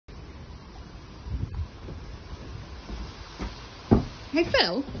Hey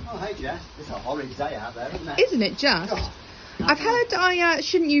Phil. Oh, hey Jess. It's a horrid day out there, isn't it? Isn't it just? God. I've heard I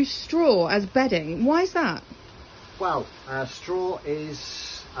shouldn't use straw as bedding. Why is that? Well, straw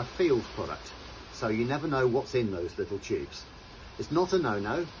is a Phill's product, so you never know what's in those little tubes. It's not a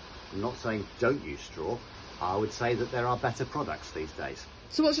no-no. I'm not saying don't use straw. I would say that there are better products these days.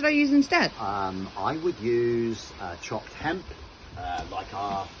 So what should I use instead? I would use chopped hemp, like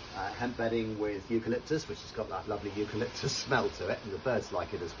our hemp bedding with eucalyptus, which has got that lovely eucalyptus smell to it, and the birds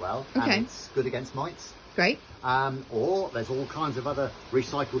like it as well. Okay. And it's good against mites. Great. Or there's all kinds of other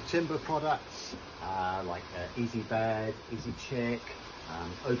recycled timber products, like Easy Bed, Easy Chick,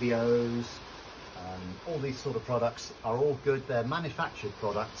 OBOs. All these sort of products are all good. They're manufactured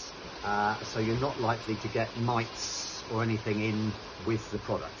products, so you're not likely to get mites or anything in with the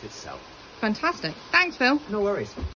product itself. Fantastic. Thanks, Phil. No worries.